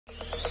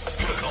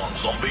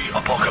Zombie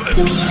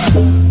Apocalypse.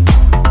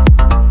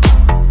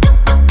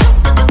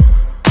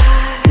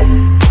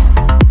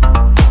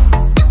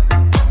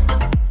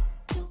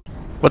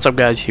 What's up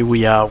guys, here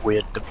we are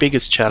with the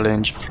biggest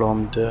challenge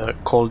from the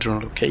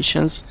Cauldron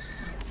locations,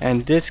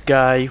 and this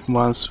guy,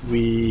 once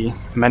we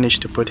manage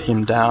to put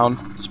him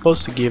down, is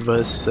supposed to give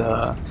us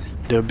the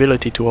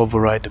ability to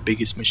override the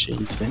biggest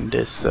machines in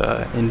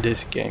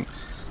this game.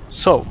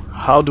 So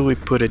how do we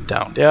put it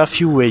down? There are a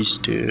few ways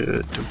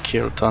to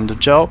kill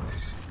Thunderjaw.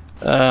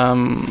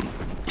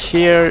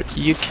 Here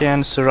you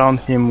can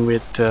surround him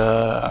with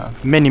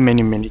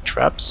many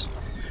traps,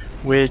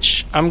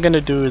 which I'm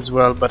gonna do as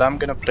well, but I'm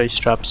gonna place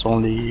traps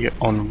only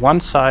on one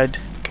side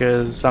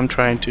because I'm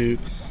trying to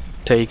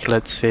take,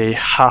 let's say,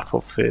 half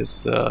of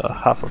his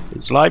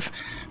life,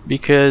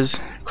 because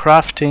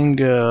crafting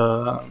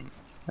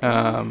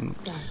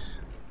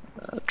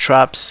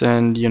traps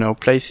and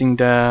placing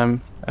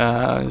them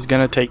is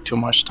gonna take too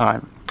much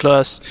time.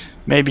 Plus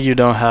maybe you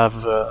don't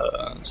have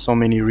so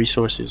many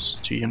resources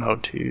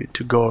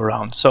to go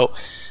around. So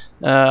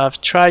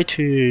I've tried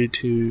to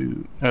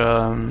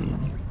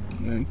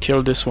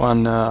kill this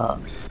one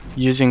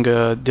using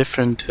a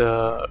different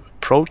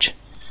approach,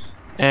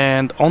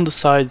 and on the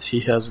sides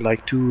he has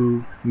like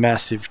two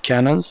massive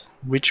cannons,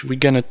 which we're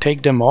gonna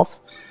take them off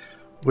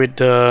with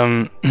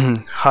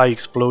high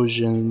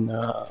explosion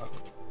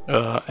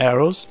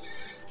arrows,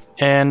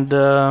 and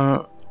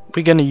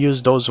we're gonna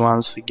use those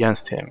ones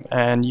against him,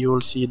 and you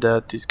will see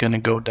that it's gonna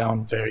go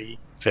down very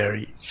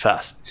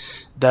fast.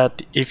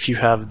 That if you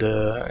have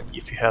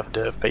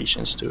the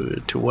patience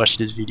to watch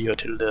this video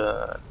till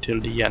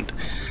the end.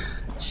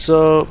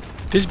 So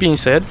this being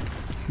said,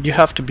 you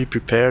have to be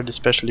prepared,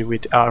 especially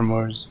with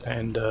armors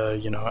and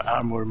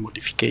armor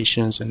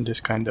modifications and this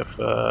kind of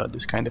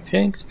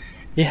things.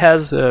 He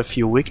has a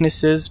few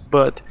weaknesses,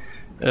 but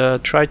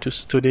try to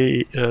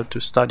study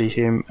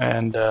him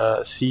and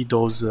see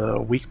those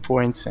weak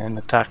points and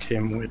attack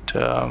him with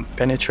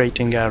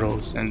penetrating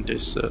arrows and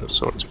this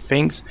sorts of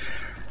things.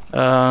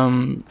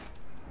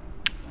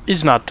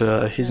 He's not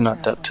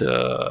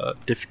that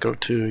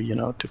difficult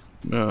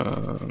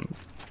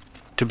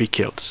to be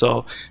killed.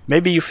 So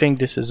maybe you think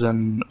this is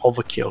an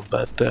overkill,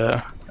 but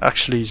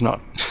actually he's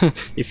not.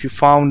 If you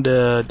found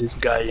this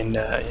guy in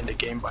the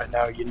game by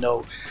now, you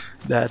know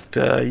that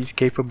he's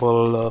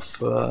capable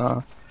of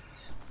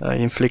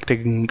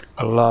inflicting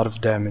a lot of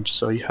damage.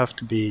 So you have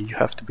to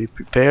be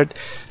prepared.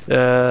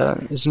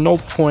 There's no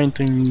point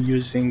in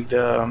using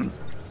the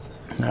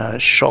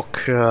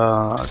shock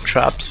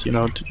traps,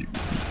 to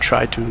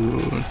try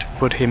to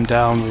put him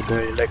down with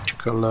the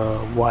electrical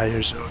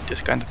wires or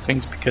this kind of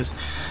things, because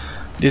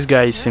this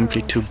guy is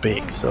simply too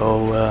big.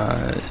 So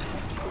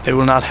they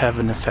will not have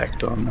an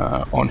effect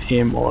on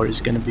him, or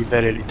is going to be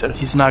very little.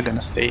 He's not going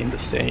to stay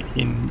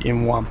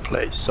in one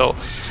place. So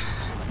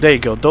there you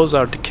go. Those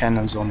are the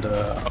cannons on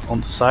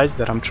the sides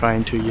that I'm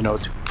trying to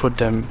put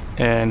them,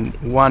 and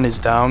one is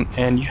down,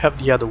 and you have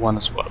the other one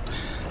as well.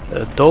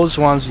 Those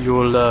ones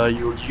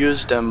you'll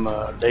use them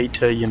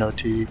later,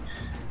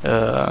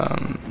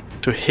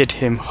 to hit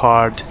him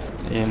hard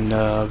in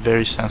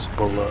very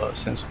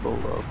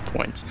sensible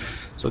points.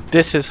 So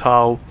this is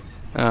how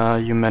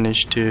you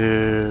manage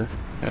to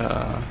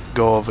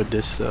go over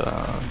this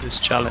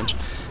challenge.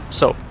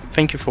 So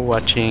thank you for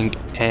watching,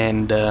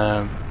 and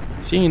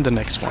see you in the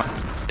next one.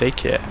 Take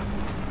care.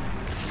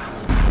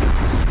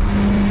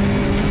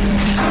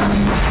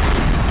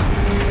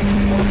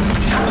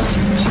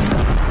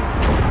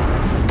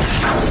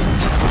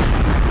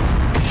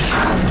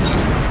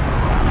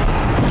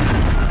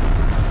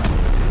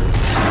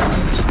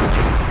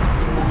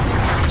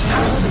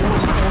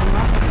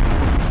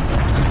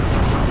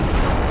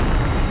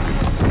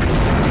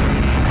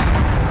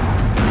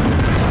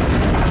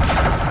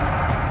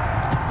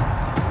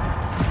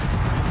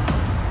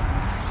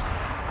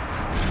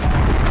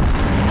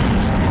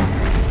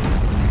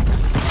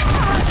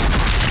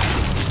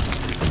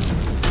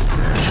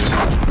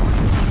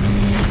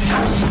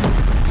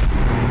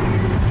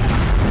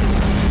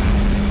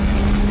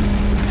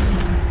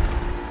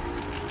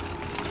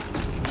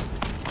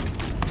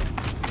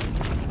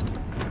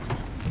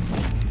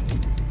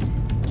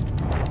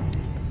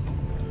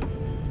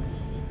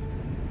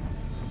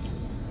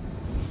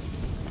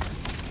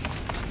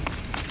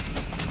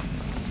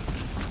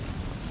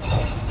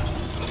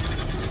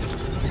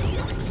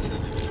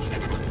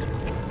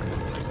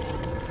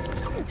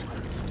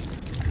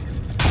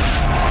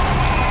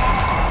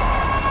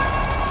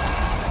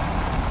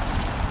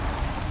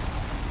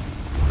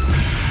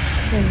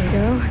 There you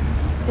go.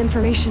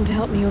 Information to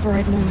help me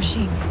override more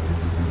machines.